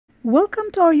Welcome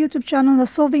to our YouTube channel na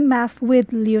Solving Math with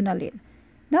Leonalyn.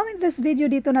 Now in this video,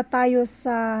 dito na tayo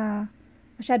sa,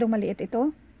 masyadong maliit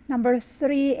ito, number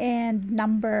 3 and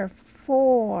number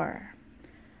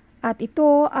 4. At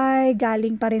ito ay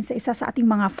galing pa rin sa isa sa ating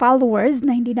mga followers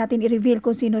na hindi natin i-reveal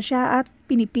kung sino siya at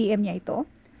pinipm niya ito.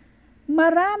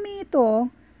 Marami ito.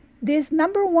 This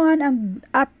number 1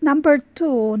 at number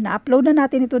 2, na-upload na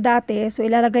natin ito dati, so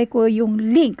ilalagay ko yung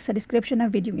link sa description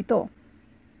ng video ito.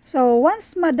 So,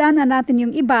 once madana natin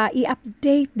yung iba,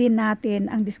 i-update din natin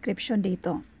ang description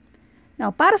dito. Now,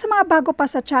 para sa mga bago pa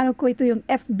sa channel ko, ito yung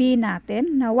FB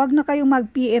natin, na wag na kayong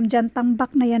mag-PM dyan,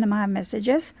 tambak na yan ng mga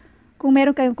messages. Kung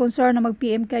meron kayong concern na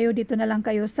mag-PM kayo, dito na lang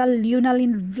kayo sa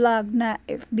Leonalyn Vlog na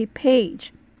FB page.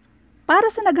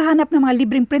 Para sa naghahanap ng mga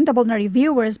libreng printable na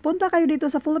reviewers, punta kayo dito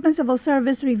sa Philippine Civil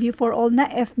Service Review for All na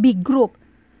FB group.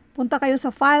 Punta kayo sa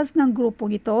files ng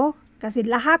grupong ito, kasi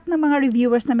lahat ng mga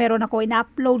reviewers na meron ako,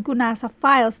 ina-upload ko na sa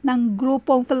files ng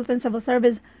grupong Philippine Civil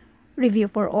Service Review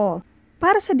for All.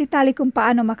 Para sa detalye kung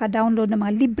paano maka-download ng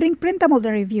mga libreng printable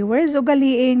na reviewers,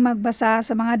 ugaliing magbasa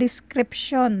sa mga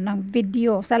description ng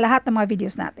video, sa lahat ng mga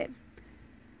videos natin.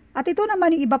 At ito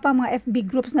naman yung iba pa mga FB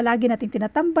groups na lagi natin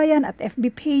tinatambayan at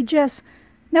FB pages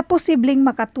na posibleng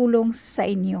makatulong sa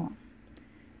inyo.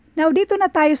 Now, dito na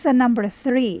tayo sa number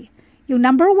 3. Yung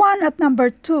number 1 at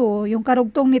number 2, yung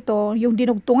karugtong nito, yung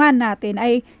dinugtungan natin,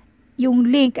 ay yung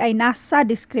link ay nasa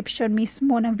description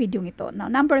mismo ng video ito. Now,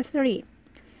 number 3.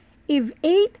 If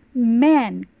 8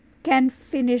 men can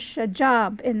finish a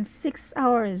job in 6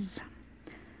 hours,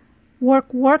 work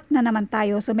na naman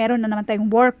tayo. So, meron na naman tayong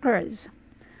workers.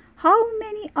 How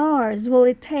many hours will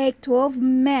it take 12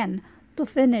 men to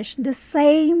finish the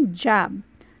same job?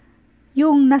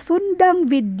 Yung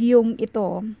nasundang videong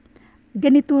ito,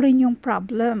 ganito rin yung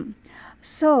problem.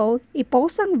 So,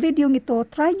 i-post ang video ito,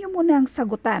 try nyo muna ang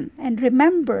sagutan. And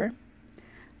remember,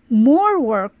 more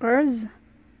workers,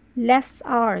 less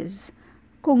hours.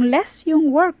 Kung less yung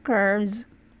workers,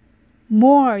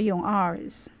 more yung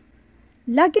hours.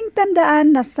 Laging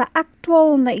tandaan na sa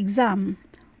actual na exam,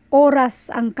 oras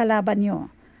ang kalaban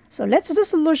nyo. So, let's do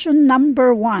solution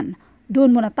number 1.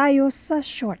 Doon muna tayo sa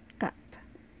shortcut.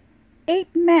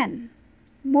 8 men.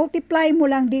 Multiply mo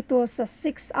lang dito sa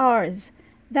 6 hours.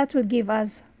 That will give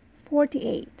us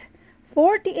 48.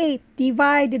 48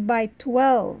 divided by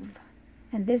 12.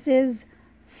 And this is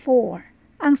 4.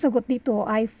 Ang sagot dito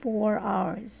ay 4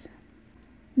 hours.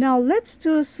 Now, let's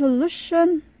do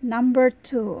solution number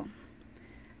 2.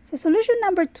 Sa solution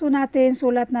number 2 natin,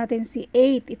 sulat natin si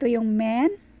 8. Ito yung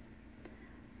men.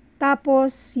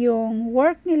 Tapos, yung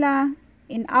work nila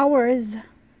in hours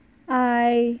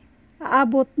ay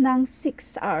aabot ng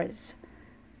 6 hours.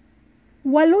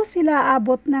 8 sila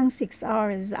aabot ng 6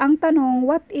 hours. Ang tanong,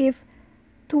 what if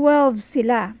 12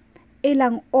 sila?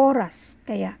 Ilang oras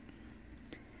kaya?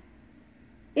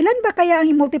 Ilan ba kaya ang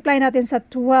i-multiply natin sa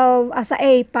 8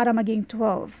 para maging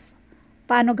 12?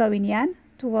 Paano gawin yan?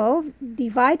 12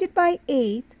 divided by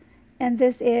 8, and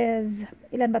this is,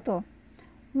 ilan ba to?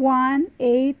 1,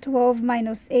 8, 12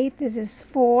 minus 8, this is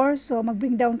 4. So,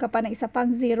 mag-bring down ka pa ng isa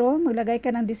pang 0. Maglagay ka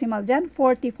ng decimal dyan.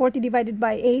 40. 40 divided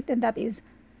by 8, and that is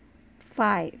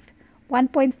 5.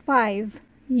 1.5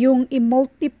 yung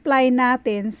i-multiply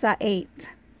natin sa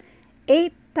 8.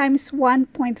 8 times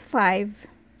 1.5,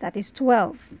 that is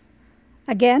 12.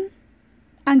 Again,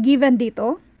 ang given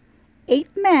dito, 8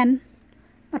 men,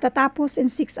 matatapos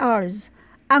in 6 hours.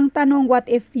 Ang tanong, what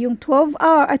if yung 12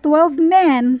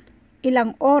 men,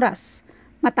 ilang oras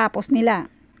matapos nila?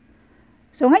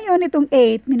 So, ngayon, itong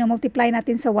 8, minumultiply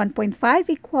natin sa 1.5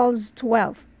 equals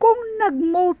 12. Kung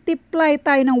nag-multiply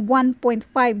tayo ng 1.5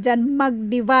 dyan,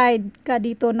 mag-divide ka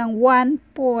dito ng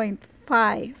 1.5.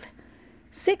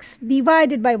 6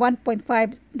 divided by 1.5,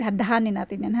 dahan-dahanin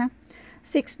natin yan, ha?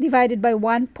 6 divided by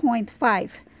 1.5.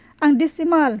 Ang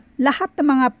decimal, lahat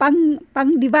ng mga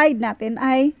pang-divide natin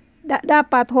ay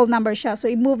dapat whole number siya. So,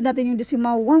 i-move natin yung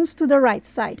decimal ones to the right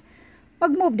side.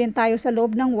 Mag-move din tayo sa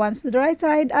loob ng ones to the right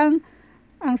side. Ang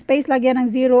space lagyan ng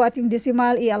 0 at yung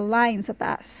decimal i-align sa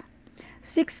taas.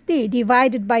 60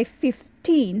 divided by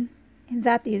 15, and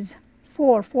that is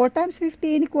 4. 4 times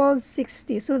 15 equals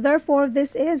 60. So, therefore,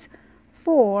 this is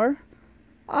 4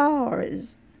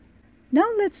 hours. Now,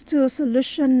 let's do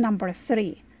solution number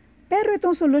 3. Pero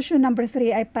itong solution number 3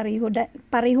 ay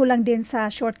pareho lang din sa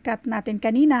shortcut natin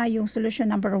kanina, yung solution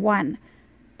number 1.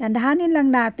 Dandahanin lang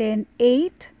natin,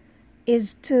 8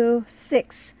 is to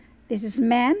 6. This is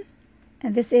men,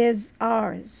 and this is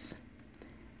hours.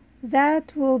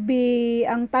 That will be,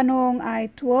 ang tanong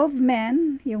ay 12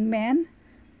 men, yung men,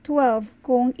 12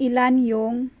 kung ilan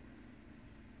yung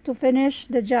to finish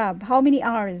the job. How many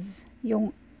hours?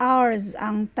 Yung hours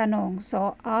ang tanong.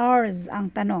 So, hours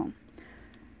ang tanong.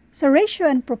 Sa ratio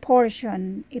and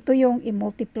proportion, ito yung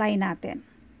i-multiply natin.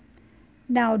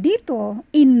 Now, dito,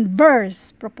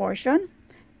 inverse proportion,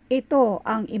 ito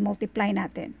ang i-multiply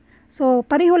natin. So,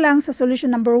 pareho lang sa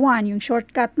solution number 1, yung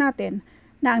shortcut natin,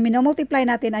 na ang minomultiply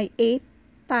natin ay 8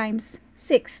 times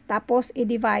 6, tapos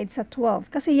i-divide sa 12.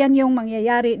 Kasi yan yung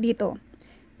mangyayari dito.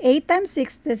 8 times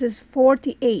 6, this is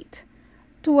 48.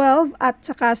 12 at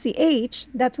saka si h,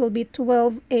 that will be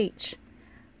 12h.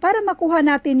 Para makuha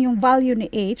natin yung value ni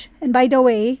h, and by the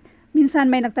way, minsan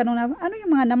may nagtanong na, ano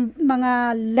yung mga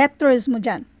letters mo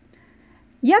dyan?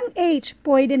 Yang h,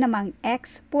 pwede namang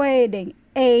x, pwedeng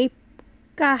a,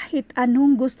 kahit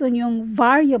anong gusto nyong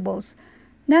variables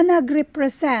na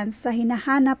nag-represent sa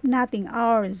hinahanap nating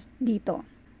hours dito.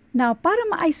 Now, para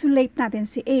ma-isolate natin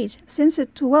si h, since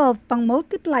 12 pang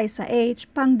multiply sa h,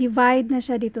 pang divide na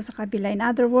siya dito sa kabila. In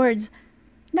other words,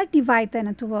 nag-divide tayo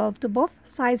ng 12 to both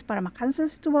sides para makancel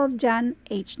si 12 dyan,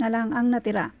 h na lang ang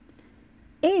natira.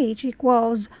 H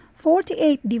equals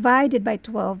 48 divided by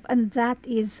 12 and that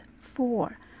is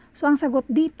 4. So, ang sagot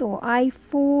dito ay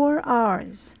 4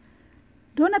 hours.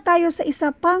 Doon na tayo sa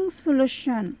isa pang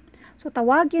solution. So,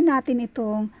 tawagin natin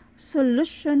itong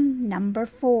solution number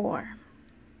 4.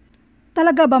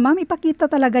 Talaga ba, ma'am? Ipakita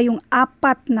talaga yung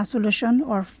 4 na solution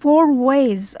or 4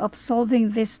 ways of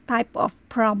solving this type of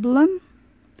problem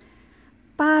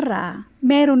para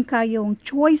meron kayong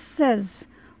choices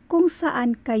kung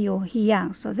saan kayo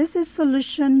hiyang. So, this is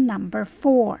solution number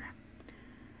 4.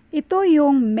 Ito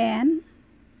yung men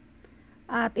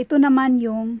at ito naman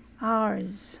yung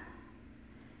hours.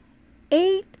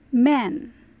 8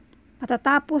 men.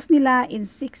 Matatapos nila in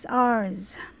 6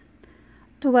 hours.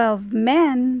 12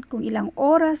 men, kung ilang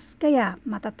oras kaya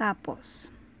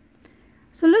matatapos.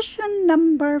 Solution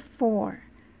number 4.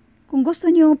 Kung gusto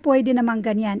niyo, pwede naman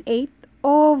ganyan. 8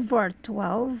 over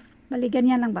 12. Bali,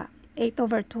 ganyan lang ba? 8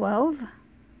 over 12.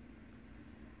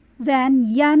 Then,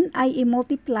 yan ay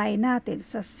i-multiply natin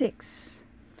sa 6.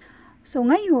 So,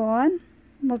 ngayon,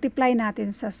 multiply natin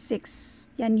sa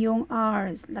 6. Yan yung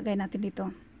hours. Lagay natin dito.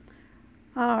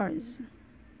 Hours.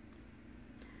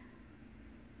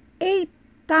 8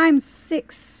 times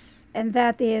 6. And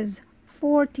that is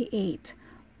 48.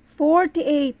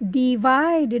 48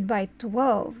 divided by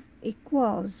 12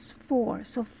 equals 4.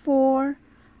 So, 4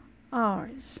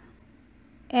 hours.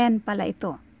 And pala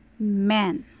ito,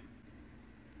 men.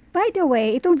 By the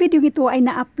way, itong video ito ay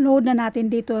na-upload na natin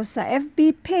dito sa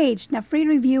FB page na Free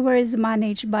Reviewers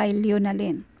managed by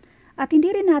Leonalyn. At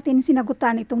hindi rin natin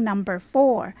sinagutan itong number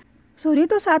 4. So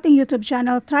dito sa ating YouTube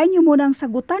channel, try nyo munang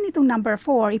sagutan itong number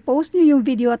 4. I-post nyo yung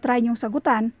video at try nyo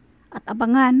sagutan at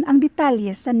abangan ang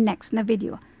detalye sa next na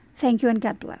video. Thank you and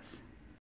God bless.